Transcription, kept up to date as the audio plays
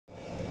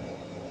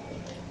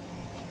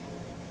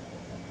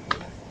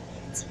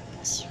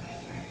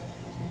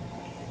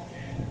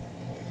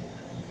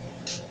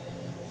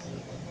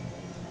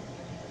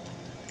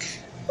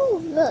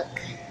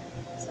Look.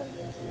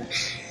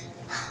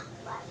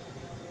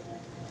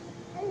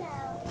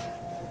 Hello.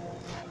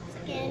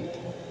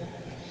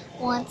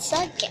 Once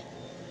again.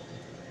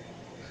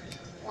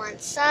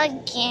 Once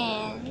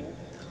again.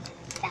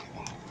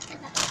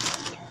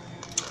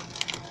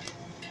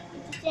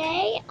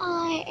 Today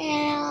I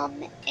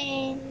am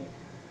in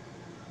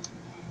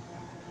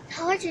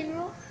Dollar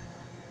General.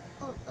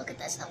 Oh, look at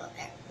that stuff up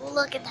there.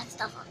 Look at that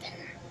stuff up there.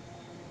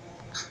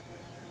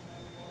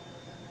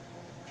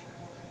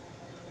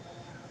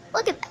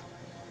 Look at that.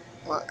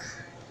 Look.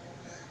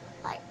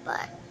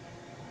 But.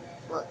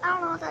 Look, I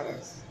don't know what that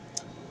is.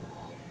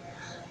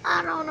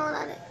 I don't know what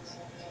that is.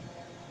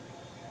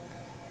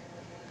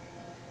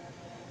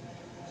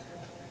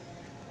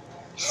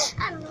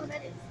 I don't know what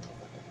that is.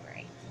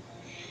 Right.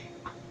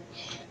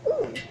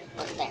 Ooh,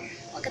 look at there.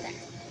 Look at that.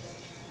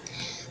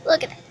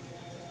 Look at that.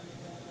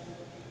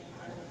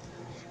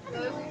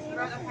 Would you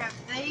rather have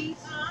these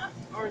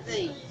or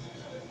these?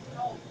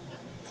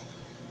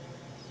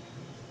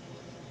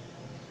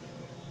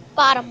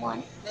 Bottom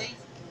one. These?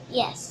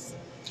 Yes.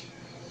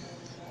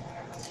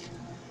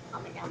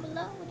 Comment down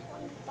below which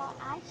one you thought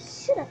I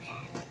should have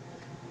had.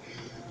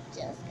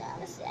 Just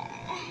gotta say.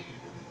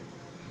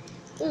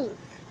 Ooh,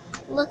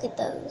 look at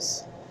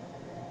those.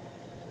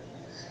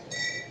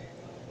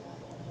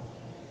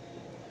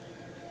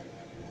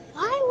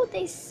 Why would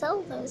they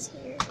sell those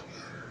here?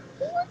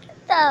 Look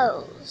at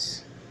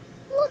those.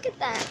 Look at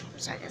that. I'm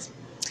sorry, guys.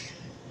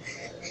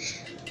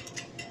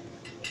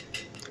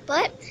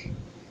 But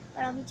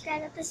I'll meet you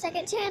guys at the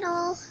second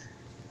channel.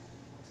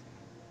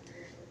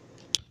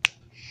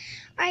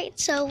 Alright,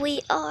 so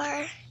we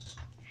are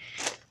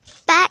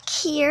back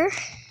here.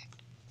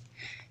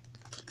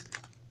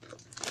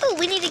 Oh,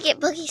 we need to get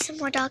Boogie some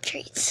more dog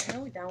treats. No,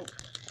 we don't.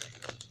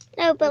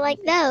 No, but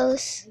like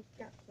those. We've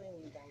got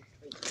plenty of dog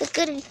treats. The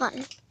good and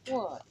fun.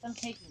 What? Some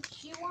he can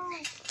chew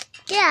on?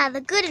 Yeah,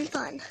 the good and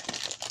fun.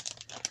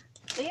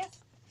 This?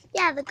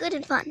 Yeah, the good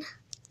and fun.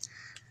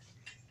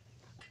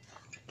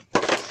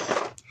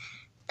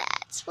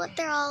 That's what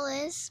they're all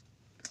is.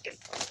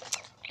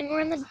 And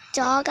we're in the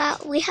dog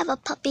out. We have a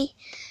puppy,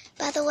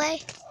 by the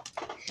way.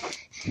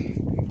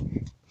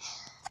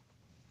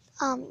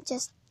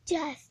 Just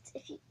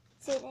if you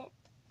didn't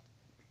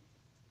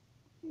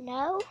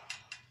know,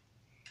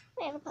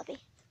 we have a puppy.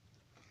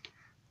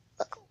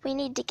 Look, we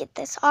need to get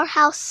this. Our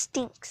house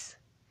stinks.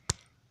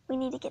 We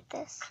need to get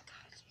this. I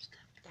got some stuff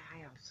at the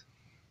house.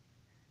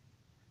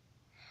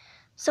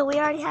 So we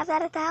already have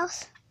that at the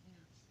house?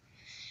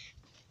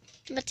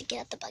 I'm about to get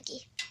out the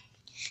buggy.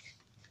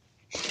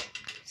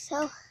 So,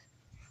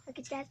 I'll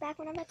get you guys back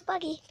when I'm at the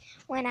buggy.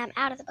 When I'm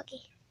out of the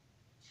buggy.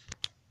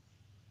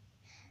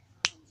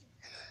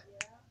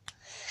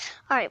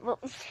 Alright, well,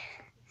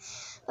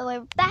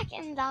 we're back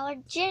in Dollar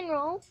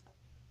General.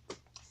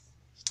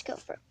 Let's go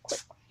for a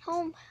quick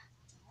home.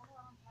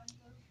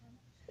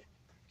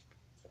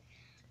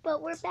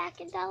 But we're back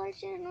in Dollar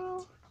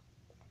General.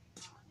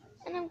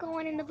 And I'm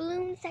going in the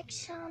balloon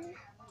section.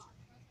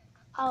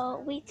 Oh,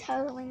 we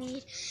totally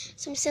need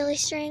some silly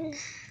string.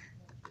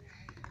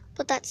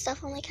 But that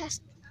stuff only got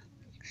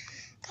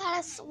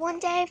us one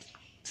day.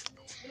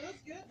 It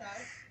looks good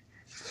though.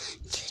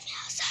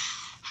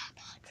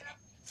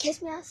 Kiss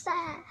me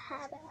outside,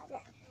 how about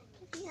it?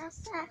 Kiss me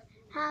outside,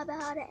 how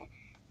about it?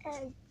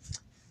 Hey,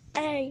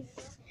 hey,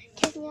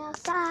 kiss me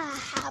outside,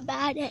 how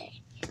about it?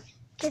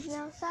 Kiss me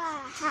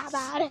outside, how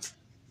about it?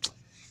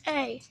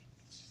 Hey,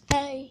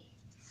 hey,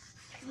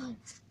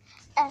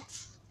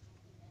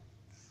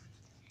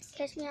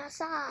 kiss me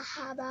outside,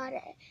 how about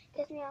it?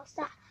 Kiss me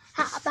outside,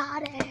 how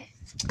about it?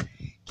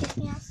 Kiss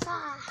me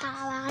outside,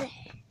 how about it?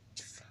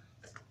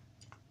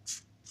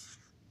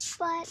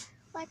 But,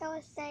 like I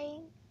was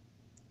saying,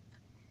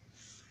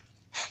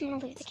 I'm going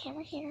to leave the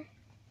camera here.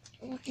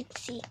 And you can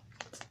see.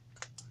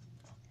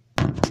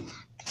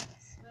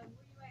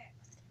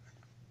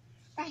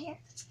 Right here.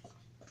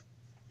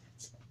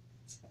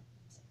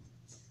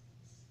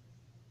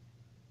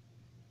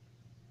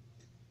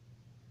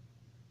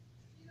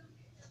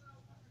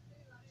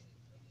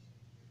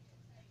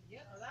 Yeah,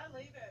 well, I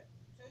leave it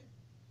too.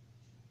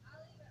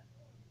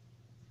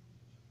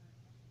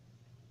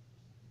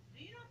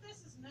 Do you know if this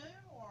is new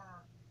or?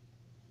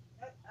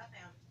 Oh, I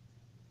found it.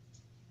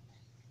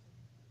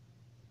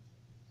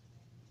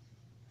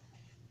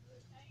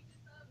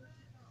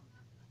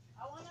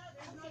 Oh, I know,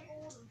 there's no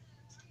borders.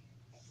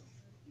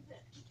 You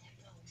better keep that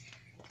going.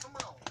 Come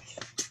on.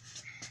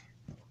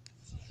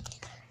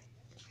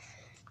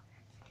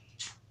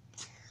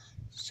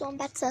 So I'm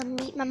about to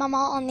meet my mama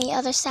on the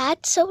other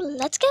side. So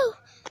let's go.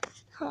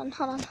 Hold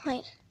on,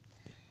 wait.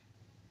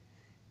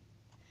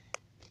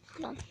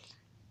 Hold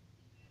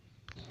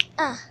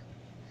on.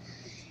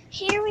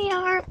 Here we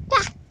are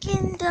back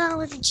in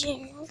Dollar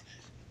General.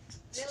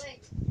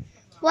 Billy.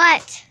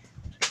 What?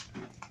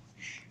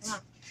 Come on.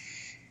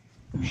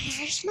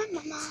 Here's my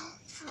mama.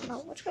 I don't know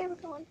which way we're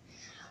going.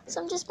 So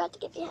I'm just about to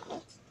get behind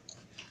her.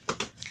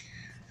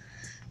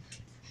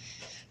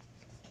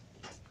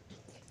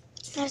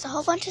 There's a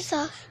whole bunch of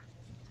stuff.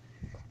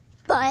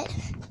 But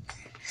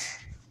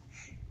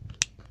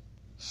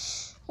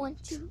 1,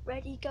 2,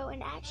 ready, go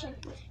in action.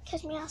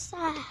 Catch me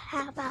outside.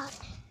 How about it?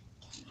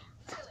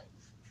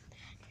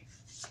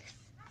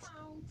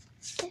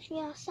 Catch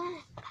me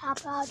outside. How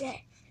about it?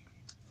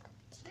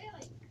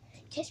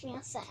 Catch me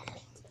outside.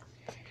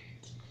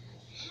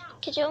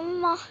 Catch your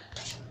mama.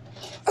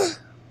 Oh,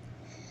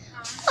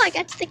 I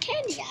got to the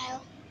candy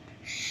aisle.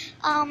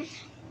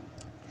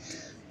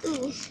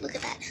 Ooh, look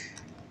at that.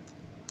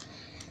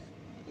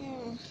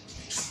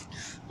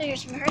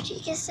 There's some Hershey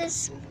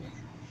Kisses.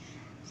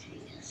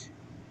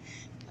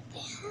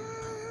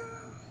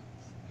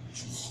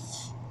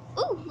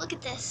 Ooh, look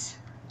at this.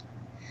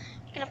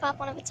 I'm gonna pop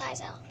one of its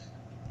eyes out.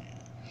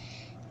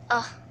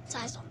 Oh, its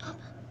eyes don't pop.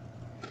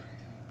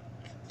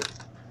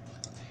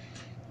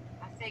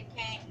 I said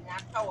candy,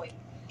 not toy.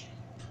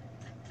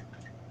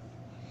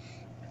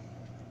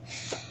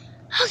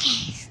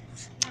 Okay.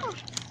 Oh. Let's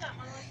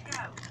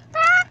go.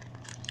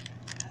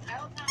 That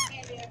was not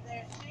candy over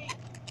there. See?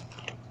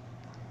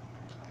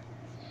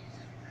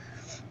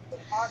 The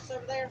hearts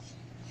over there,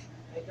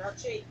 they are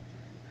cheap.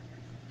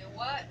 The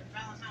what? The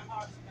Valentine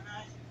hearts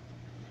behind.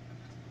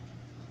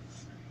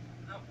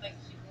 I don't think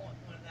she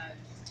wants one of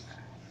those.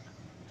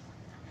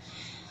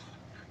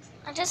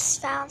 I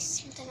just found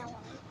something I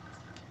wanted.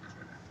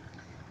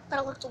 But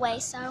it looked away,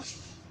 so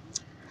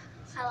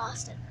I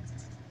lost it.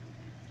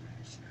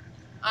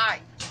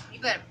 Alright, you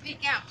better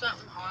pick out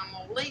something or I'm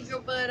gonna leave your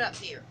butt up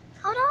here.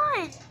 Hold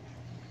on.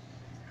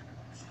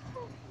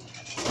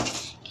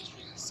 Get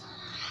me outside.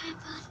 How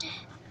about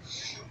that?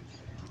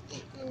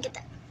 Let me get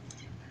that.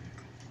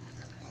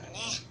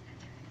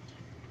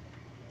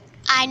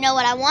 I know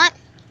what I want.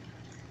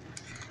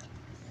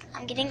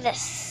 I'm getting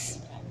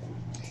this.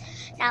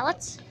 Now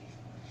let's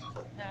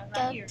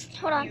go.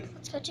 Hold on.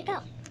 Let's go check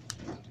out.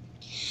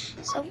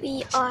 So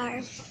we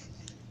are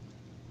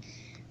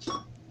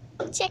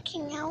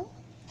checking out.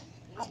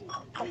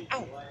 Straight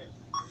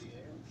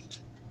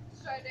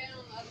down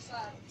on the other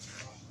side.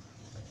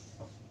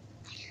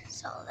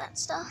 So that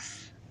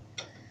stuff.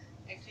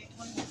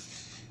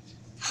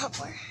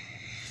 We're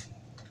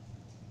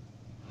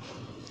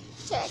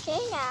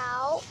checking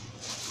out.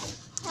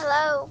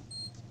 Hello.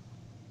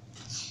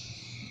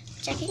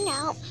 Checking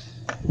out.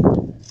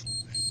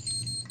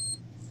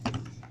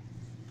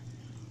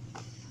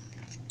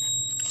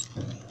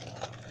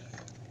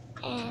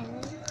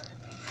 And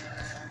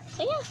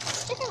so yeah,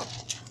 let's check out.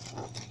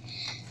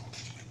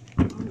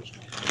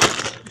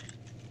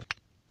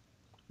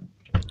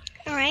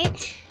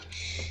 Alright.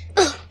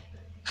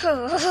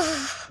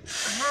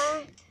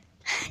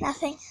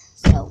 Nothing.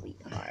 So we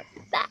are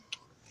back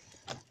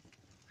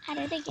at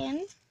it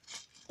again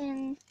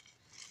in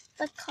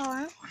the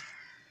car.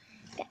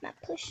 Get my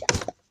push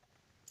up.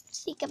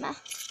 See, get my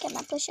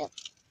push up.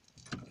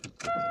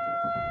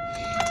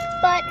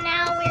 But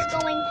now we're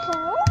going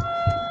home.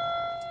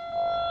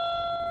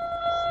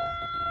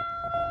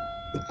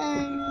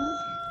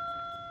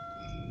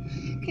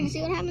 Can you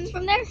see what happens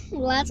from there?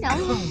 Let's go.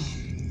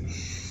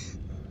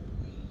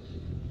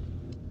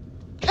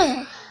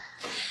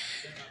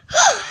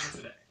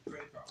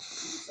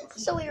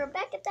 So we were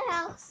back at the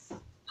house.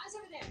 Eyes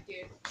over there,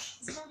 dude.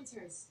 This apartment's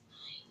hers.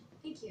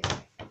 Thank you.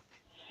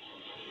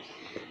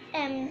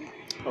 And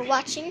we're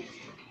watching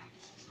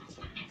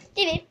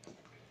TV.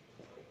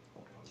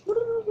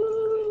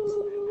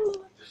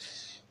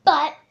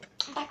 But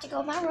I'm about to go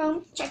in my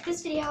room, check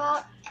this video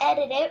out,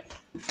 edit it,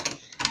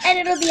 and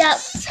it'll be out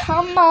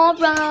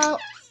tomorrow.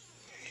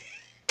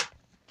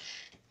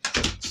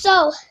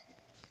 So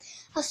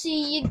I'll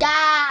see you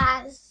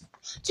guys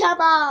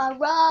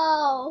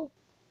tomorrow.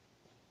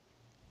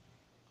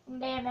 I'm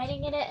there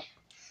editing it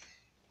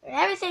and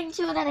everything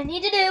too that I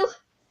need to do.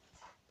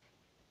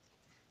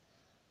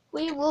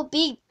 We will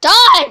be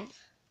done.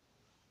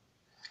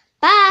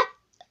 Bye.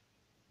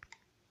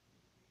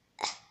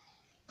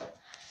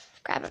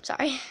 Crap, I'm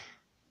sorry.